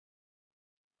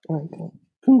Okay.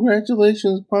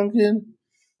 Congratulations, Pumpkin.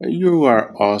 You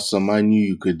are awesome. I knew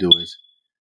you could do it.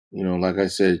 Like I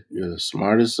said, you're the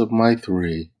smartest of my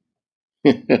three.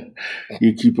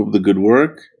 You keep up the good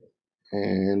work,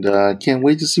 and I can't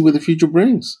wait to see what the future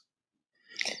brings.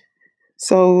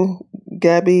 So,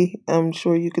 Gabby, I'm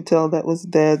sure you could tell that was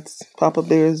Dad's Papa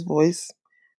Bear's voice.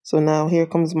 So now here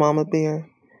comes Mama Bear.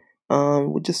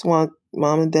 We just want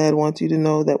Mom and Dad want you to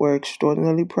know that we're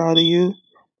extraordinarily proud of you.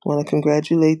 Want to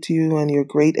congratulate you on your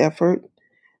great effort.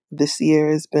 This year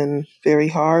has been very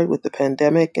hard with the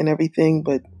pandemic and everything,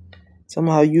 but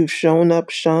somehow you've shown up,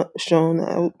 shown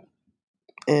out,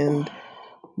 and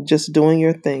just doing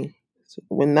your thing. So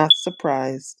we're not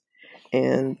surprised,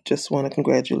 and just want to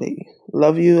congratulate you.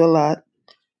 Love you a lot,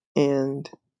 and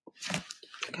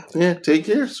Yeah, take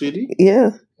care, sweetie.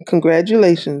 yeah,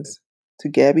 congratulations to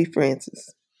Gabby Francis.